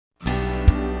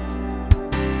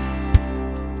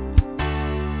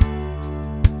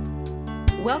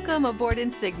Welcome aboard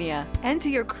Insignia and to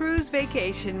your cruise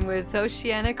vacation with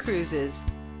Oceania Cruises.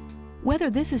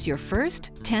 Whether this is your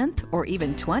first, 10th, or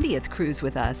even 20th cruise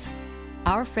with us,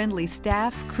 our friendly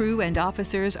staff, crew, and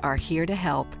officers are here to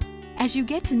help as you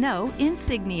get to know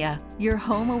Insignia, your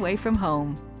home away from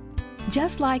home.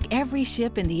 Just like every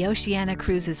ship in the Oceania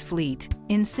Cruises fleet,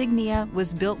 Insignia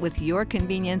was built with your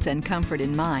convenience and comfort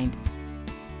in mind.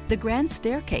 The grand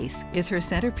staircase is her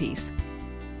centerpiece.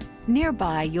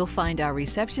 Nearby, you'll find our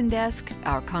reception desk,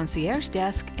 our concierge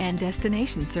desk, and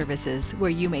destination services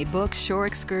where you may book shore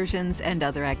excursions and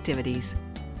other activities.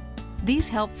 These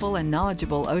helpful and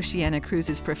knowledgeable Oceania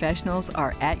Cruises professionals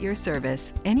are at your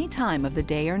service any time of the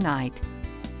day or night.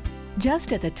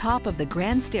 Just at the top of the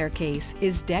grand staircase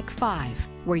is Deck 5,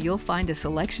 where you'll find a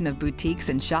selection of boutiques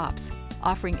and shops,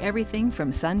 offering everything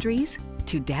from sundries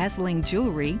to dazzling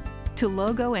jewelry to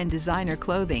logo and designer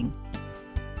clothing.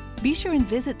 Be sure and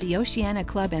visit the Oceania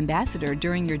Club Ambassador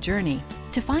during your journey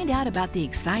to find out about the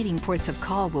exciting ports of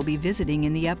call we'll be visiting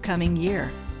in the upcoming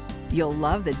year. You'll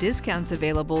love the discounts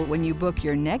available when you book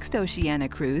your next Oceania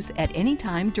cruise at any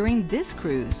time during this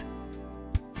cruise.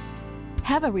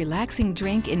 Have a relaxing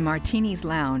drink in Martini's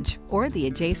Lounge or the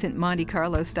adjacent Monte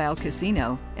Carlo-style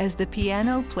casino as the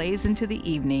piano plays into the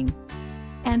evening.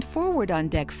 And forward on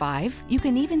Deck 5, you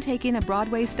can even take in a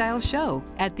Broadway-style show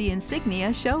at the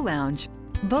Insignia Show Lounge.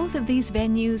 Both of these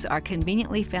venues are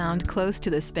conveniently found close to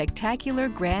the spectacular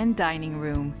Grand Dining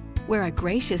Room, where a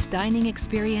gracious dining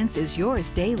experience is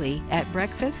yours daily at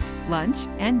breakfast, lunch,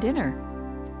 and dinner.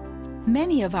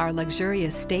 Many of our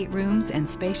luxurious staterooms and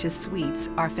spacious suites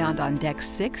are found on Decks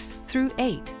 6 through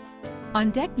 8.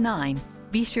 On Deck 9,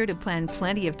 be sure to plan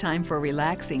plenty of time for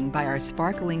relaxing by our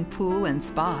sparkling pool and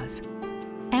spas.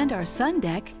 And our sun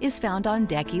deck is found on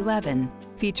Deck 11,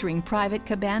 featuring private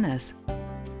cabanas.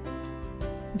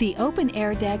 The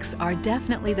open-air decks are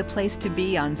definitely the place to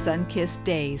be on sun-kissed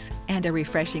days, and a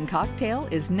refreshing cocktail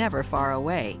is never far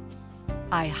away.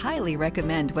 I highly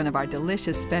recommend one of our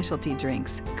delicious specialty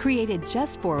drinks, created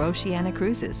just for Oceania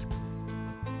Cruises.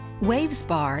 Waves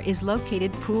Bar is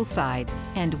located poolside,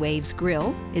 and Waves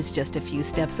Grill is just a few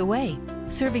steps away,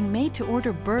 serving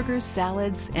made-to-order burgers,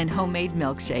 salads, and homemade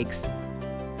milkshakes.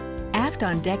 Aft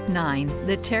on Deck 9,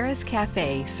 the Terrace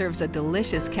Cafe serves a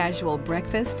delicious casual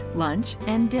breakfast, lunch,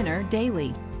 and dinner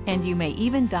daily, and you may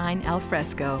even dine al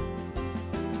fresco.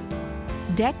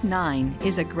 Deck 9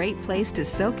 is a great place to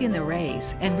soak in the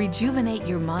rays and rejuvenate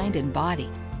your mind and body.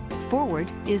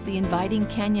 Forward is the inviting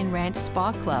Canyon Ranch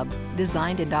Spa Club,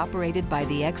 designed and operated by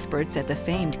the experts at the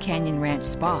famed Canyon Ranch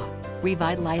Spa.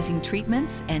 Revitalizing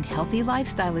treatments and healthy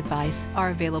lifestyle advice are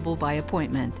available by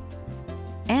appointment.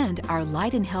 And our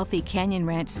light and healthy Canyon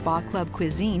Ranch Spa Club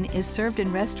cuisine is served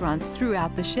in restaurants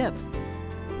throughout the ship.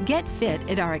 Get fit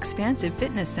at our expansive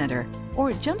fitness center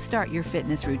or jumpstart your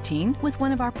fitness routine with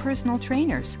one of our personal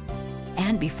trainers.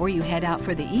 And before you head out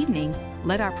for the evening,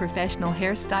 let our professional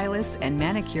hairstylists and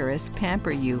manicurists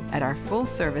pamper you at our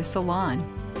full-service salon.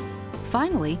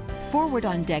 Finally, forward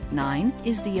on Deck 9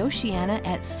 is the Oceania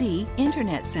at Sea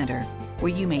Internet Center,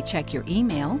 where you may check your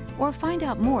email or find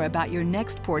out more about your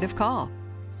next port of call.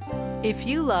 If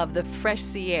you love the fresh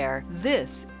sea air,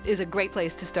 this is a great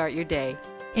place to start your day.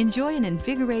 Enjoy an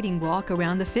invigorating walk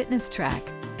around the fitness track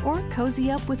or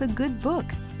cozy up with a good book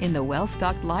in the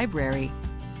well-stocked library.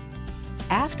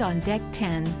 Aft on Deck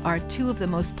 10 are two of the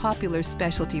most popular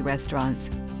specialty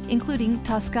restaurants, including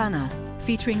Toscana,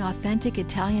 featuring authentic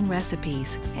Italian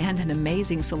recipes and an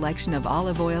amazing selection of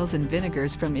olive oils and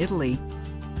vinegars from Italy.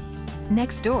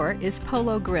 Next door is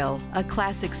Polo Grill, a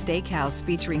classic steakhouse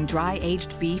featuring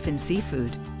dry-aged beef and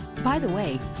seafood. By the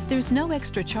way, there's no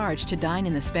extra charge to dine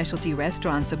in the specialty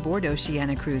restaurants aboard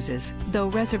Oceania Cruises, though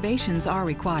reservations are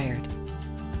required.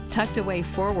 Tucked away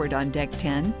forward on Deck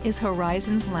 10 is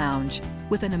Horizons Lounge,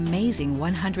 with an amazing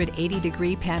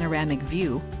 180-degree panoramic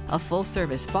view, a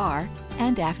full-service bar,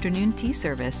 and afternoon tea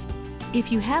service. If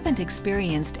you haven't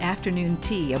experienced afternoon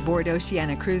tea aboard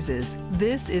Oceania Cruises,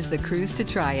 this is the cruise to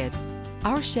try it.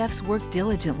 Our chefs work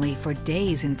diligently for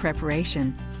days in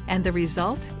preparation, and the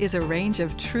result is a range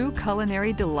of true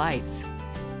culinary delights.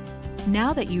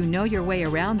 Now that you know your way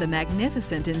around the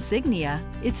magnificent Insignia,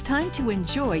 it's time to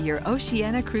enjoy your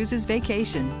Oceania Cruises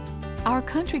vacation. Our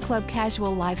country club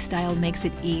casual lifestyle makes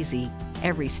it easy.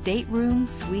 Every stateroom,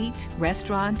 suite,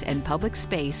 restaurant, and public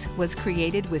space was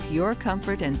created with your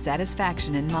comfort and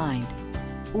satisfaction in mind.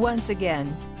 Once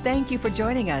again, thank you for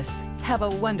joining us. Have a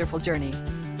wonderful journey.